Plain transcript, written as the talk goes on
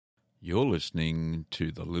You're listening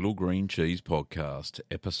to the Little Green Cheese Podcast,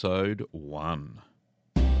 Episode 1.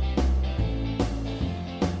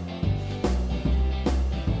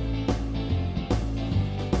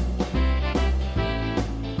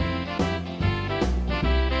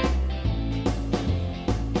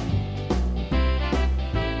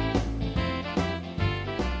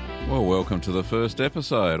 Well, welcome to the first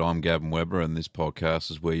episode. I'm Gavin Weber, and this podcast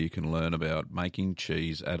is where you can learn about making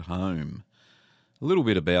cheese at home. A little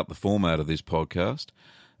bit about the format of this podcast.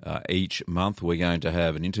 Each month we're going to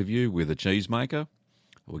have an interview with a cheesemaker.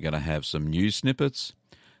 We're going to have some news snippets,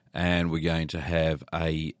 and we're going to have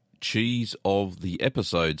a cheese of the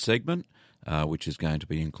episode segment, which is going to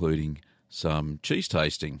be including some cheese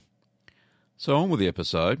tasting. So on with the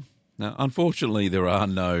episode. Now, unfortunately, there are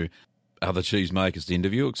no other cheesemakers to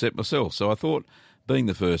interview except myself, so I thought, being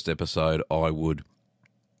the first episode, I would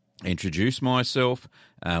introduce myself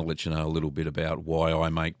and let you know a little bit about why I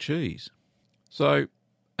make cheese. So,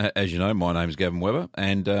 as you know, my name's Gavin Weber,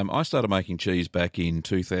 and I started making cheese back in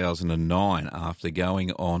 2009 after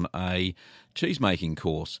going on a cheesemaking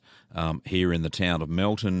course here in the town of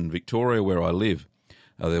Melton, Victoria, where I live.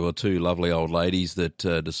 There were two lovely old ladies that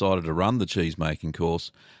decided to run the cheesemaking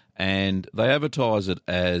course, and they advertise it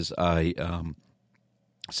as a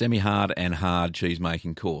semi-hard and hard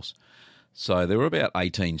cheesemaking course. So there were about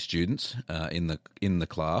 18 students in the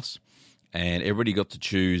class, and everybody got to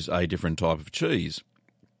choose a different type of cheese.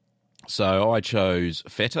 So I chose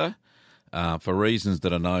feta for reasons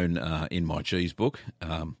that are known in my cheese book.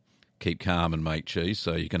 Keep calm and make cheese,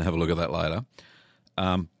 so you can have a look at that later.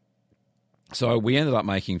 So we ended up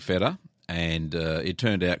making feta, and it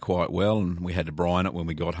turned out quite well, and we had to brine it when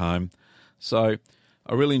we got home. So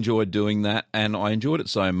I really enjoyed doing that, and I enjoyed it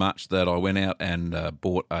so much that I went out and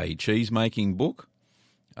bought a cheese-making book,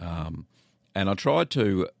 and I tried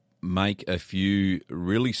to make a few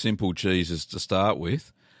really simple cheeses to start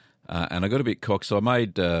with, and I got a bit cocky, so I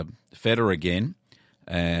made feta again,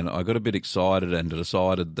 and I got a bit excited and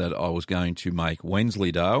decided that I was going to make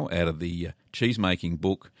Wensleydale out of the cheese-making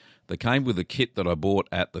book that came with the kit that I bought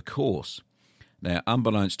at the course. Now,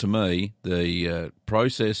 unbeknownst to me, the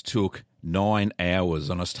process took 9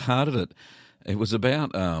 hours, and I started it was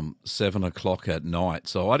about 7 o'clock at night,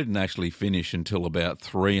 so I didn't actually finish until about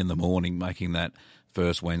 3 in the morning making that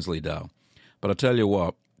first Wensleydale. But I tell you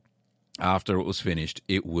what, after it was finished,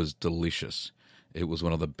 it was delicious. It was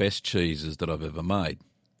one of the best cheeses that I've ever made.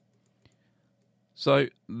 So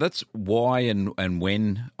that's why and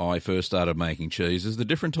when I first started making cheeses. The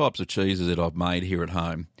different types of cheeses that I've made here at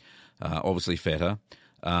home, obviously feta,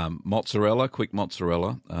 mozzarella, quick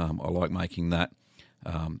mozzarella. I like making that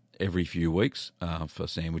every few weeks for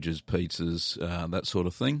sandwiches, pizzas, that sort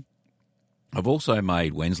of thing. I've also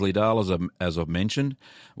made Wensleydale, as I've mentioned,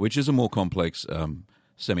 which is a more complex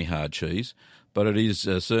semi-hard cheese, but it is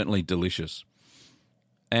certainly delicious.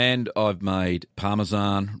 And I've made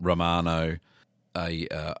Parmesan, Romano,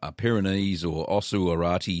 a Pyrenees or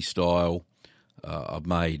Osso-Arati style. I've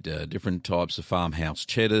made different types of farmhouse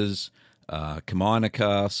cheddars,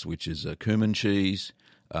 Kamainekas, which is a cumin cheese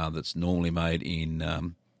that's normally made in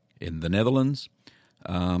the Netherlands,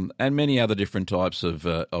 and many other different types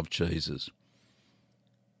of cheeses.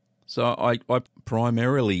 So I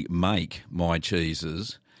primarily make my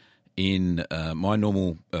cheeses in my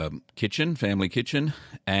normal kitchen, family kitchen,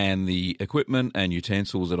 and the equipment and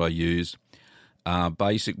utensils that I use are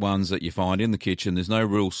basic ones that you find in the kitchen. There's no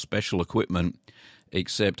real special equipment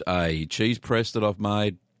except a cheese press that I've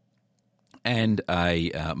made and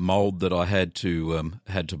a mould that I had to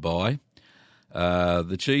buy.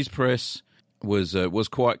 The cheese press was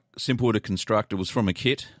quite simple to construct. It was from a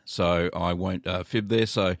kit, so I won't fib there.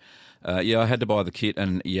 So, I had to buy the kit,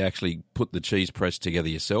 and you actually put the cheese press together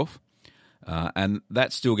yourself. And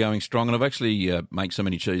that's still going strong. And I've actually make so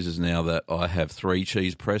many cheeses now that I have 3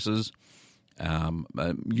 cheese presses.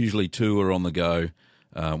 Usually 2 are on the go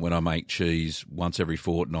when I make cheese once every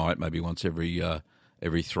fortnight, maybe once every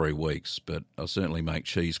 3 weeks. But I certainly make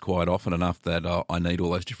cheese quite often enough that I need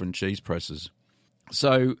all those different cheese presses.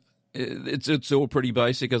 So it's all pretty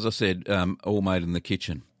basic, as I said, all made in the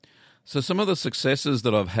kitchen. So some of the successes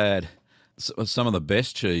that I've had, some of the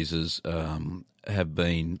best cheeses have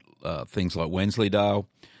been things like Wensleydale,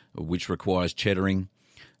 which requires cheddaring.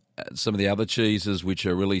 Some of the other cheeses, which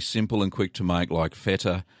are really simple and quick to make, like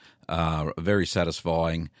feta, are very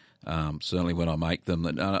satisfying. Certainly when I make them,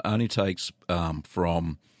 it only takes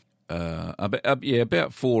from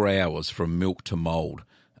about 4 hours from milk to mould,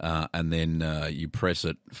 and then you press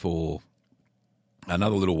it for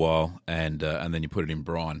another little while, and then you put it in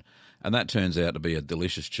brine, and that turns out to be a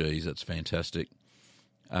delicious cheese. It's fantastic.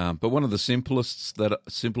 But one of the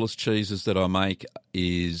simplest cheeses that I make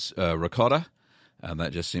is ricotta, and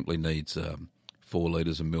that just simply needs 4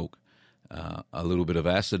 litres of milk, a little bit of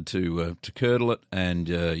acid to curdle it, and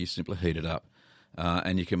you simply heat it up.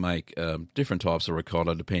 And you can make different types of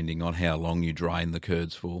ricotta depending on how long you drain the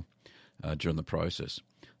curds for during the process.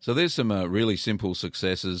 So there's some really simple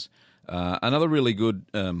successes. Another really good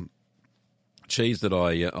cheese that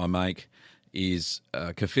I make is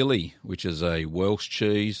Caerphilly, which is a Welsh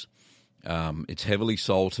cheese. It's heavily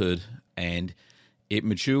salted and it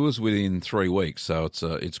matures within 3 weeks, so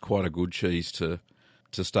it's quite a good cheese to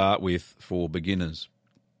start with for beginners.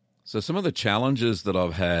 So some of the challenges that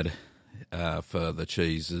I've had for the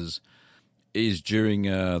cheeses is during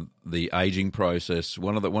the aging process.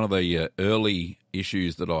 One of the early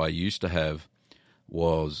issues that I used to have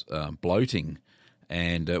was bloating.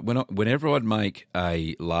 And whenever I'd make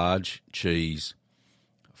a large cheese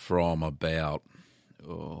from about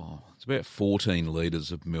 14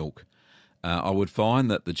 litres of milk, I would find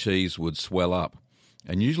that the cheese would swell up.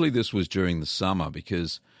 And usually this was during the summer,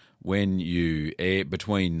 because when you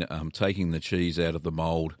between taking the cheese out of the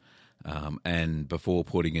mould and before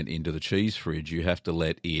putting it into the cheese fridge, you have to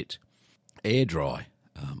let it air dry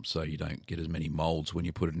so you don't get as many moulds when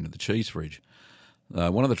you put it into the cheese fridge.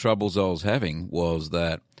 One of the troubles I was having was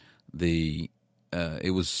that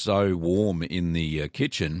it was so warm in the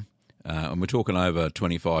kitchen, and we're talking over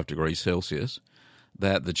 25 degrees Celsius,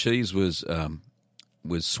 that the cheese was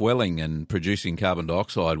swelling and producing carbon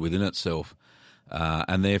dioxide within itself,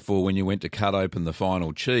 and therefore when you went to cut open the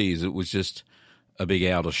final cheese, it was just a big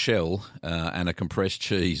outer shell and a compressed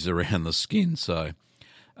cheese around the skin. So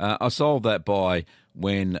I solved that by,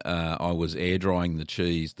 when I was air drying the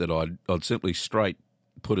cheese, that I'd simply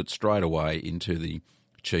put it straight away into the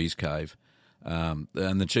cheese cave. And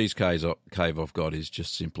the cheese cave I've got is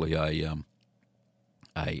just simply a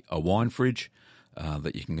wine fridge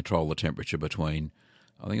that you can control the temperature between,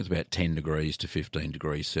 I think it's about 10 degrees to 15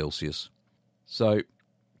 degrees Celsius. So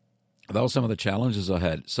those were some of the challenges I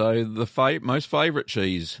had. So the most favourite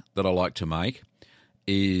cheese that I like to make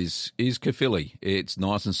is Caerphilly. It's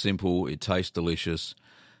nice and simple. It tastes delicious,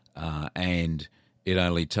 and it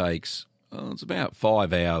only takes it's about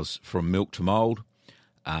 5 hours from milk to mould.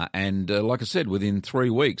 And like I said, within 3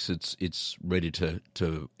 weeks, it's ready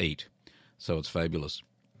to eat. So it's fabulous.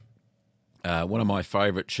 One of my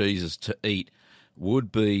favourite cheeses to eat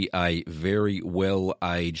would be a very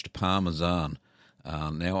well-aged Parmesan.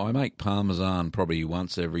 Now, I make Parmesan probably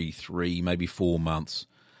once every 3, maybe 4 months,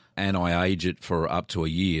 and I age it for up to a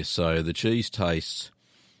year. So the cheese tastes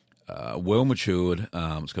well matured.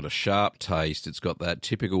 It's got a sharp taste. It's got that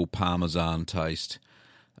typical Parmesan taste,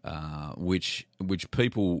 which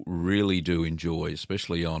people really do enjoy,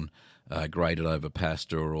 especially on grated over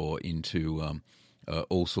pasta or into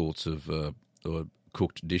all sorts of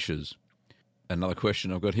cooked dishes. Another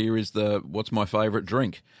question I've got here is what's my favourite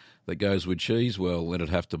drink that goes with cheese? Well, it'd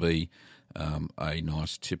have to be a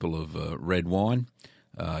nice tipple of red wine.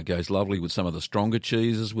 Goes lovely with some of the stronger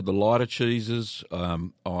cheeses. With the lighter cheeses,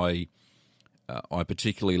 I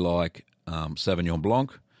particularly like Sauvignon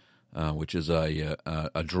Blanc, which is a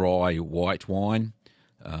dry white wine.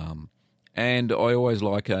 And I always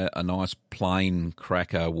like a nice plain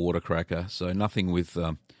water cracker, so nothing with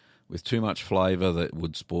too much flavour that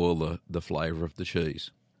would spoil the flavour of the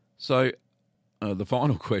cheese. So the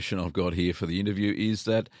final question I've got here for the interview is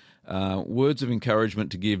that words of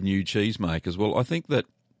encouragement to give new cheesemakers. Well, I think that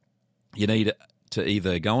you need to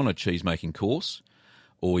either go on a cheesemaking course,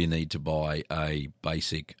 or you need to buy a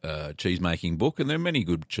basic cheesemaking book, and there are many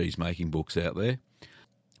good cheesemaking books out there.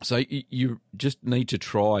 So you just need to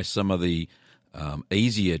try some of the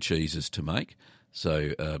easier cheeses to make.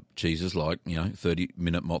 So cheeses like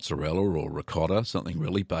 30-minute mozzarella or ricotta, something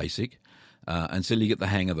really basic, until you get the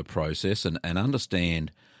hang of the process and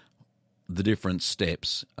understand the different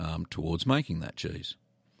steps towards making that cheese.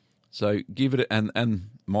 So give it, and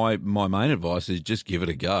my main advice is just give it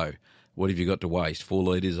a go. What have you got to waste? 4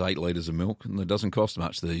 litres, 8 litres of milk, and it doesn't cost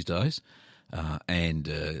much these days. And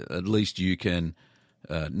at least you can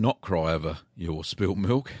not cry over your spilt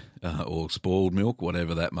milk or spoiled milk,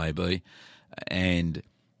 whatever that may be, and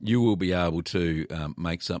you will be able to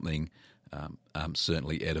make something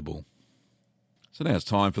certainly edible. So now it's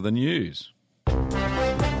time for the news.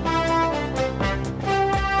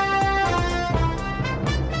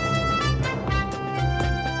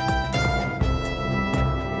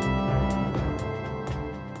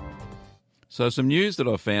 So some news that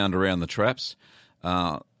I found around the traps.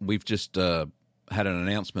 We've just had an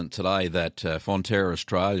announcement today that Fonterra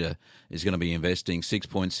Australia is going to be investing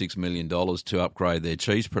 $6.6 million to upgrade their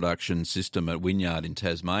cheese production system at Wynyard in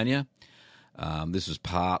Tasmania. This is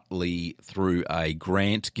partly through a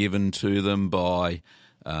grant given to them by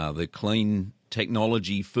the Clean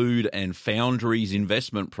Technology Food and Foundries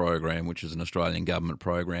Investment Program, which is an Australian government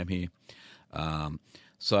program here.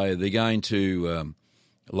 So they're going to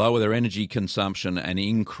lower their energy consumption and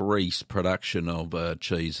increase production of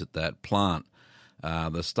cheese at that plant.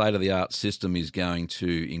 The state-of-the-art system is going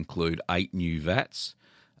to include 8 new vats,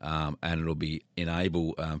 and it'll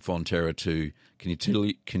enable Fonterra to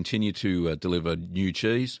continue to deliver new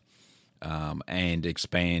cheese and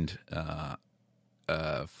expand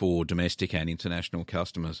for domestic and international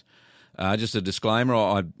customers. Just a disclaimer,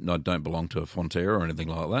 I don't belong to Fonterra or anything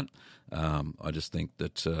like that. I just think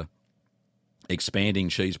that expanding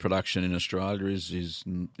cheese production in Australia is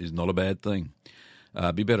not a bad thing.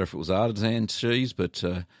 It'd be better if it was artisan cheese, but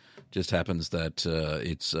just happens that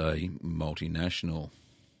it's a multinational.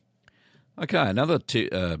 Okay, another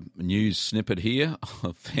news snippet here.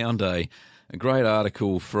 I found a great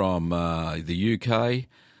article from the UK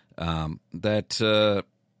that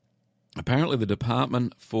apparently the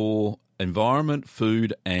Department for Environment,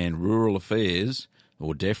 Food and Rural Affairs,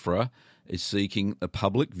 or DEFRA, is seeking the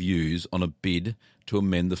public views on a bid to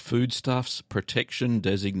amend the Foodstuffs Protection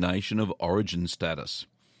Designation of Origin status.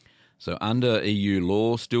 So under EU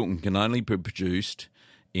law, Stilton can only be produced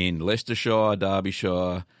in Leicestershire,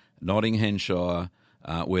 Derbyshire, Nottinghamshire,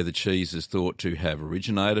 where the cheese is thought to have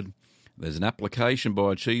originated. There's an application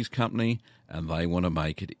by a cheese company and they want to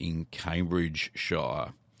make it in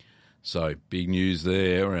Cambridgeshire. So big news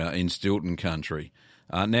there in Stilton country.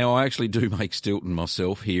 Now, I actually do make Stilton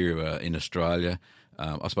myself here in Australia.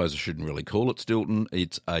 I suppose I shouldn't really call it Stilton.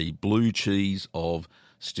 It's a blue cheese of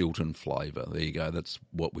Stilton flavour. There you go. That's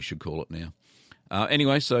what we should call it now.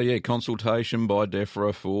 Anyway, so yeah, consultation by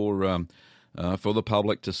DEFRA for the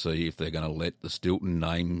public to see if they're going to let the Stilton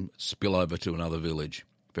name spill over to another village.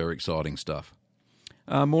 Very exciting stuff.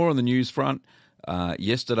 More on the news front.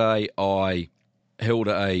 Yesterday, I held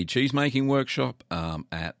a cheese-making workshop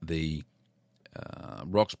at the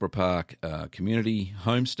Roxburgh Park Community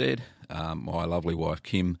Homestead. My lovely wife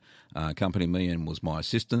Kim accompanied me and was my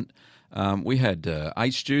assistant. We had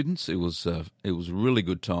 8 students. It was a really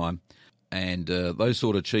good time, and those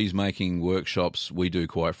sort of cheese making workshops we do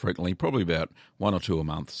quite frequently, probably about 1 or 2 a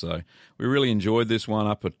month. So we really enjoyed this one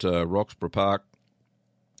up at Roxburgh Park.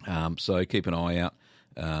 So keep an eye out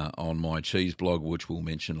on my cheese blog, which we'll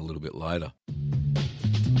mention a little bit later.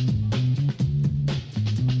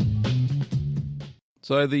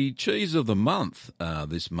 So the cheese of the month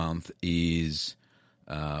this month is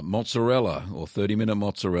mozzarella, or 30-minute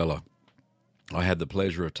mozzarella. I had the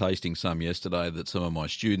pleasure of tasting some yesterday that some of my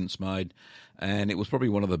students made, and it was probably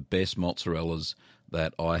one of the best mozzarellas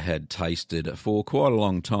that I had tasted for quite a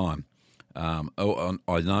long time.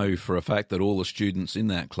 I know for a fact that all the students in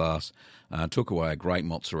that class took away a great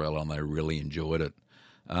mozzarella and they really enjoyed it.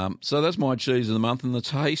 So that's my cheese of the month. And the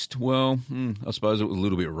taste, well, I suppose it was a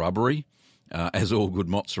little bit rubbery. As all good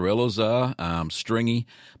mozzarellas are, stringy.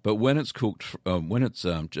 But when it's cooked, when it's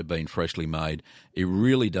been freshly made, it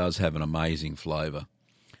really does have an amazing flavour.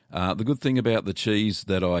 The good thing about the cheese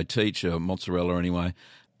that I teach, mozzarella anyway,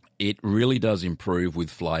 it really does improve with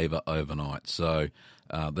flavour overnight. So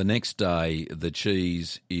the next day, the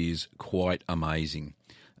cheese is quite amazing.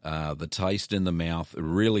 The taste in the mouth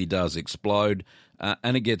really does explode,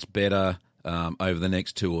 and it gets better over the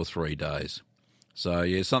next 2 or 3 days. So,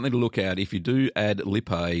 yeah, something to look at. If you do add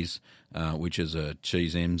lipase, which is a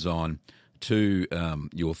cheese enzyme, to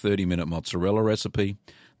your 30-minute mozzarella recipe,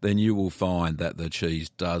 then you will find that the cheese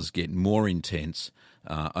does get more intense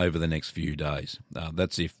over the next few days.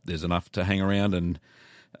 That's if there's enough to hang around and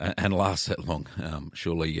last that long.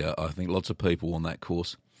 Surely, I think lots of people on that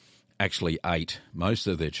course actually ate most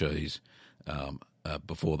of their cheese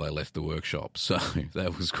before they left the workshop. So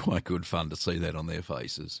that was quite good fun to see that on their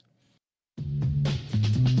faces.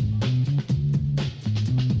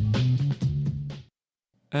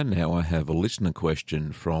 And now I have a listener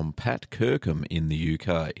question from Pat Kirkham in the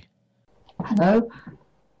UK. Hello.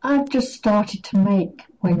 I've just started to make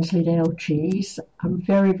Wensleydale cheese. I'm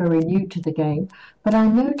very, very new to the game, but I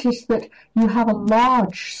noticed that you have a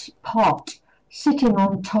large pot sitting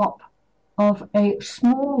on top of a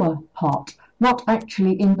smaller pot, not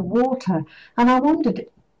actually in the water. And I wondered,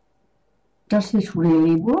 does this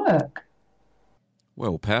really work?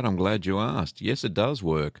 Well, Pat, I'm glad you asked. Yes, it does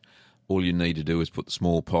work. All you need to do is put the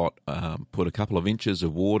small pot, put a couple of inches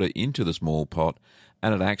of water into the small pot,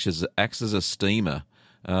 and it acts as a steamer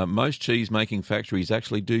most cheese-making factories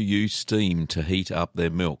actually do use steam to heat up their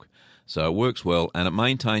milk. So it works well, and it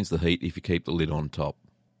maintains the heat if you keep the lid on top.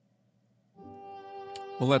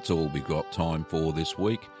 Well, that's all we've got time for this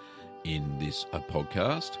week in this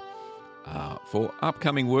podcast. For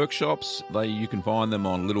upcoming workshops, you can find them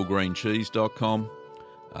on littlegreencheese.com.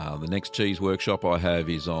 The next cheese workshop I have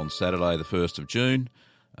is on Saturday the 1st of June,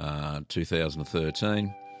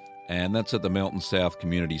 2013, and that's at the Melton South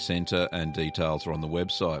Community Centre, and details are on the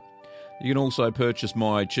website. You can also purchase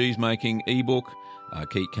my cheese-making ebook,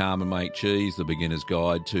 Keep Calm and Make Cheese, The Beginner's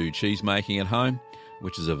Guide to Cheese Making at Home,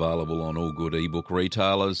 which is available on all good ebook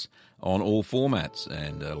retailers on all formats.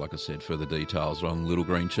 And like I said, further details are on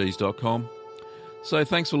littlegreencheese.com. So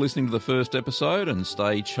thanks for listening to the first episode, and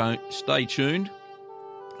stay tuned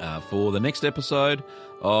for the next episode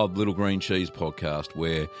of Little Green Cheese Podcast,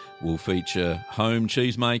 where we'll feature home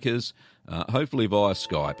cheesemakers, hopefully via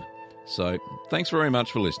Skype. So thanks very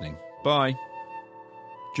much for listening. Bye.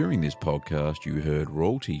 During this podcast, you heard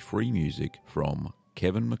royalty-free music from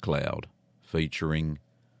Kevin MacLeod, featuring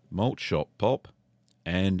Malt Shop Pop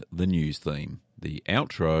and the news theme. The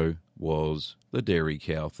outro was the Dairy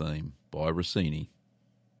Cow theme by Rossini.